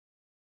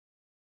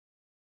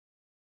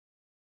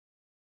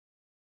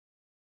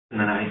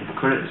then I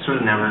sort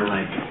of never,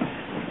 like,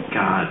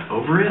 got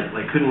over it.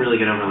 Like, couldn't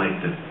really get over, like,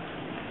 the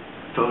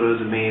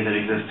photos of me that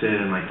existed,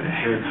 and, like, the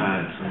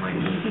haircuts, and, like,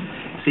 the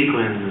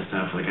sequins and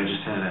stuff. Like, I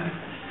just had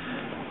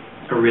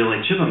a real,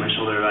 like, chip on my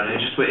shoulder about it.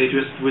 It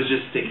was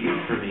just sticky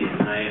for me.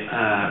 And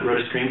I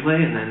wrote a screenplay,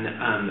 and then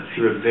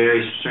through a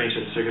very strange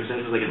set of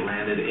circumstances, like, it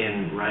landed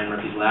in Ryan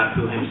Murphy's lap,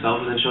 who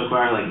himself was in show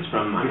choir. Like, I'm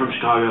from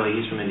Chicago, like,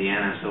 he's from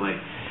Indiana, so, like,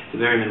 it's a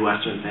very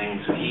Midwestern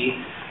thing. So he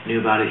knew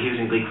about it. He was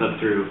in Glee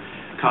Club through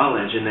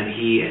college, and then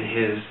he and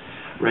his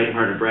writing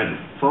partner, Brennan,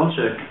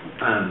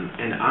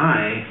 and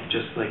I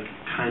just, like,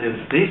 kind of,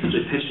 they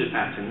essentially pitched it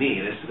back to me.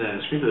 The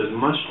screenplay was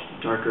much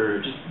darker,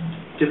 just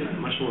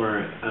different, much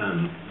more,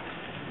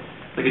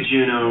 like a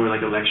Juno or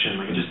like Election,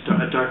 like just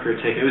a darker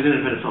take. It was an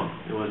independent film.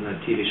 It wasn't a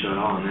TV show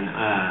at all. And then,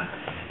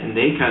 and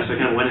they kind of, so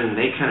I kind of went in and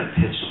they kind of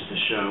pitched the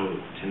show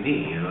to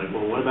me. And like,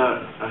 well, what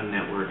about a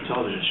network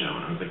television show?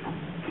 And I was like,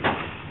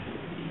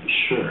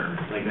 sure,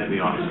 like that'd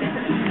be awesome.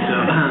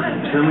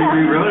 So then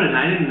we rewrote it,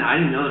 and I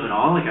didn't know them at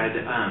all. Like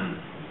I'd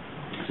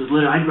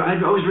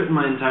always written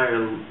my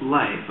entire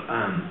life,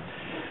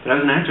 but I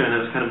was an actor, and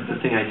that was kind of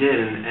the thing I did.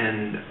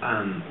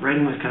 And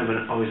writing was kind of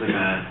always like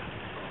a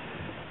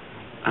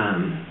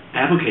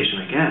application,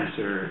 I guess,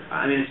 or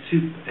I mean,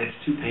 it's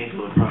too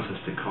painful a process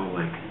to call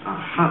like a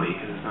hobby,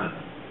 because it's not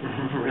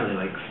really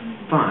like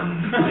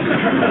fun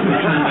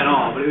at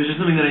all. But it was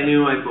just something that I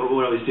knew I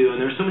would always do,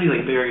 and there were so many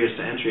like barriers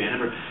to entry. I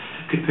never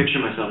could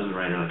picture myself as a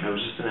writer. Like I was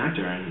just an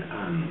actor, and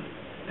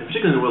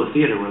particularly in the world of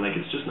theater, where like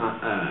it's just not.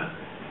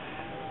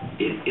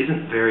 It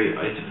isn't very.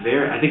 It's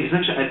very. I think it's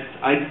actually.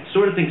 I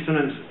sort of think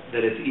sometimes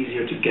that it's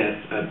easier to get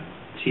a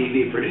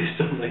TV produced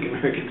on like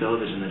American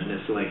television than it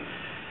is to like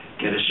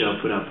get a show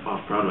put up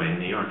off Broadway in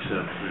New York. So,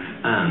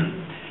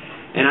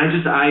 and I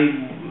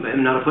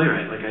am not a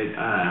playwright. Like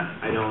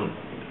I don't.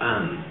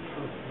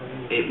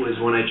 It was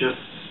when I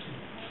just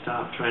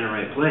stopped trying to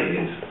write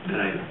plays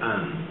that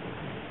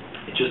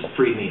it just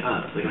freed me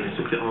up. Like when I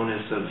took the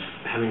onus of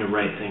having to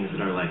write things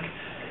that are like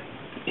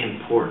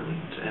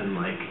important, and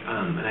like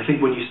and I think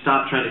when you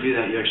stop trying to do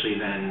that, you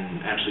actually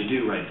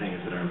do write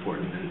things that are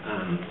important.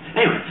 And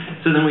anyway,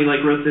 so then we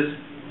like wrote this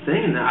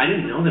thing, and I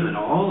didn't know them at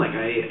all. Like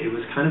it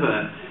was kind of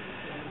a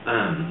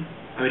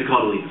I mean, to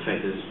call it a leap of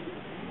faith is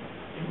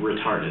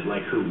retarded.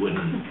 Like, who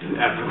wouldn't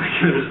ever? Like,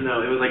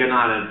 it was like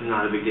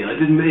not a big deal.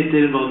 It did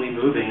involve me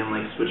moving and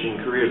like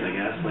switching careers, I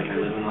guess. Like, I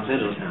live in Los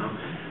Angeles now,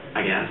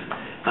 I guess.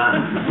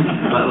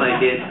 But like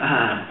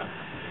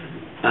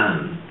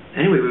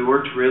anyway, we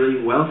worked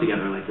really well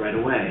together, like right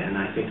away, and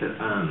I think that.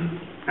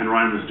 And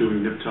Ryan was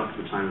doing Nip Tuck at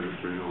the time of the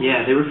renewal.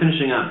 Yeah, they were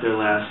finishing up their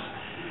last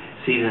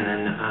season,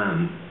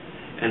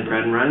 and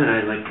Brad and Ryan and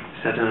I like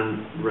sat down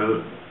and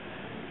wrote.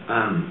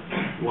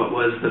 What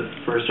was the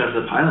first draft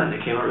of the pilot, and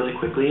it came out really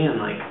quickly,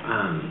 and like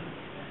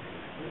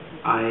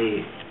I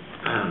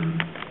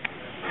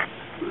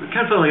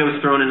kind of felt like I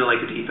was thrown into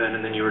like the deep end, and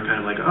then you were kind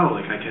of like, oh,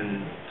 like I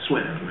can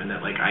swim, and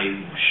that like I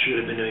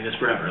should have been doing this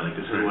forever. Like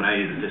this is what I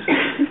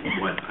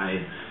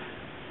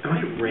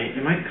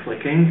am I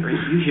clicking? Are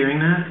you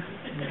hearing that?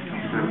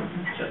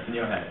 Just in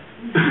your head.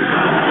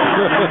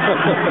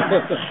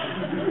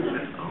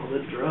 That's all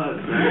the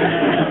drugs.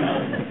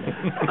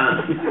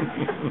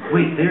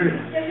 Wait, there.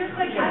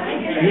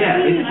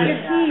 Yeah,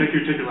 it's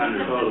just check your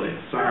ladder. Totally.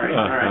 Sorry.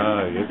 All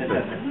right.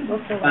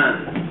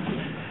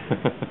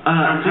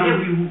 So yeah,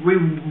 we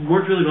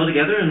worked really well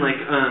together, and like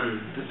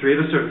the three of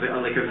us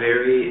are like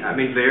very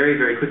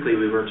very quickly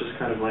we were just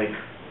kind of like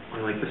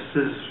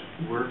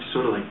we're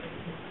sort of like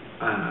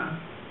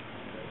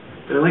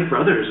they're like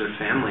brothers or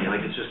family.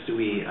 Like it's just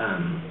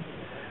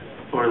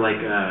or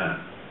like I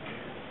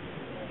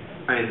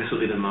mean, this will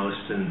be the most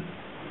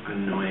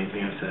annoying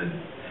thing I've said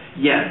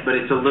yet, but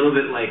it's a little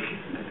bit like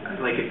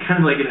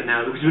kind of like in it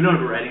now, because we don't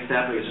have a writing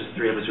staff. Like it's just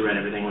three of us who write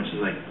everything, which is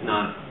like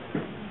not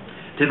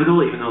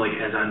typical. Even though like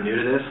as I'm new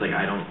to this, like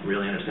I don't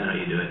really understand how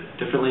you do it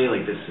differently.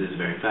 Like this is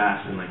very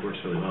fast and like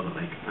works really well, but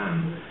like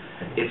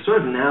it's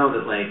sort of now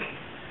that like,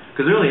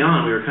 because early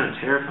on we were kind of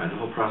terrified the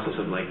whole process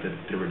of like that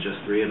there were just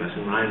three of us,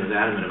 and Ryan was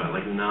adamant about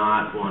like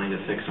not wanting to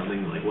fix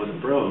something that like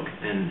wasn't broke,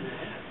 and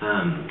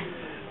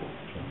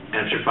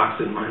I'm sure Fox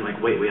didn't mind,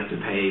 like, wait, we have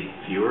to pay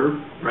fewer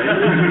writers?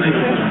 Like,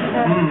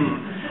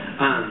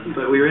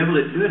 but we were able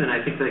to do it, and I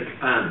think, like,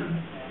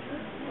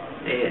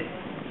 it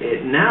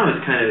now is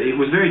kind of, it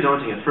was very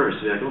daunting at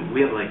first to be like, oh, we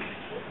have, like,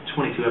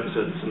 22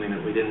 episodes of something that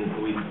we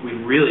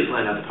really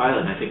planned out the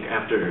pilot, and I think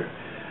after,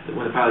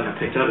 when the pilot got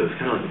picked up, it was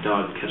kind of like the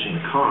dog catching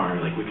the car.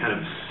 Like, we kind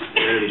of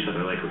stared at each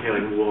other, like, okay,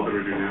 like, well,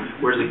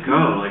 where does it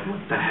go? Like, what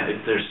the heck?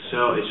 It's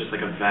just,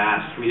 like, a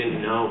vast, we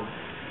didn't know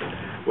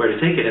where to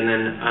take it, and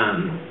then,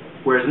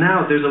 whereas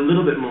now there's a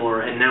little bit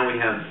more, and now we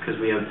had a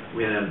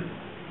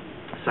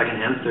second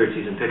and third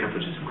season pickup,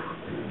 which is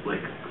like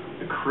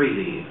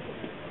crazy,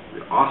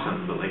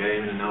 awesome. But like I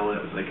didn't even know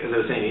it was like, as I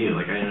was saying to you,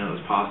 like I didn't know it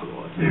was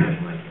possible. It's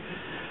amazing. Like,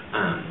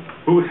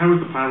 how was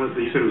the pilot?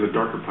 You said it was a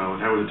darker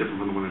pilot. How was it different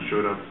from the one that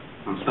showed up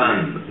on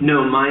screen?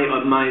 No,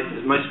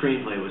 my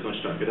screenplay was much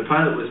darker. The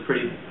pilot was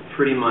pretty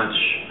much.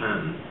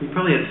 We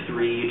probably had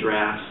 3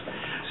 drafts.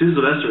 Sue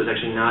Sylvester was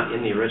actually not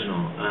in the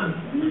original.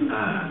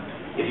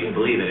 If you can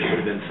believe it, it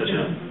would have been such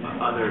a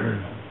other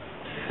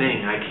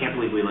thing. I can't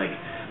believe we like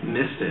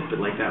missed it,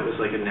 but like that was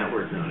like a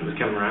network note. It was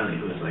Kevin Riley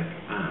who was like,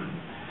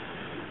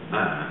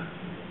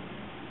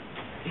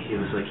 he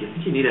was like, you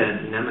think you need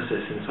a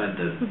nemesis inside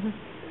the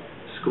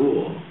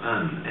school,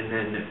 and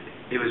then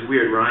it was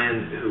weird.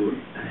 Ryan, who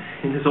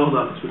in his old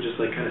office would just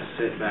like kind of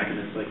sit back and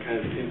it's like kind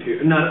of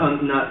not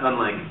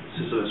unlike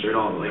Sue Sylvester at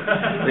all. But, like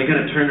they kind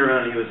of turned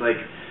around and he was like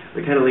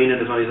kind of leaned in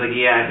his phone. He's like,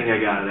 yeah, I think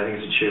I got it. I think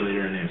it's a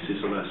cheerleader named Sue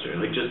Sylvester.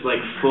 Like just like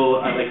full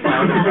like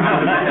out of the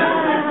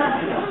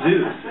head,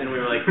 Zeus. And we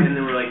were like, and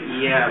then we're like,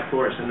 yeah, of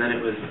course. And then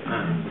it was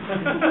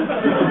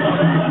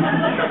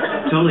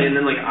totally. And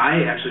then like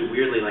I actually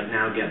weirdly like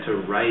now get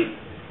to write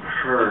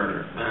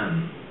her.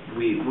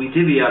 We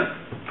divvy up.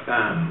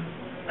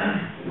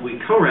 We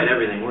co-write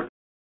everything.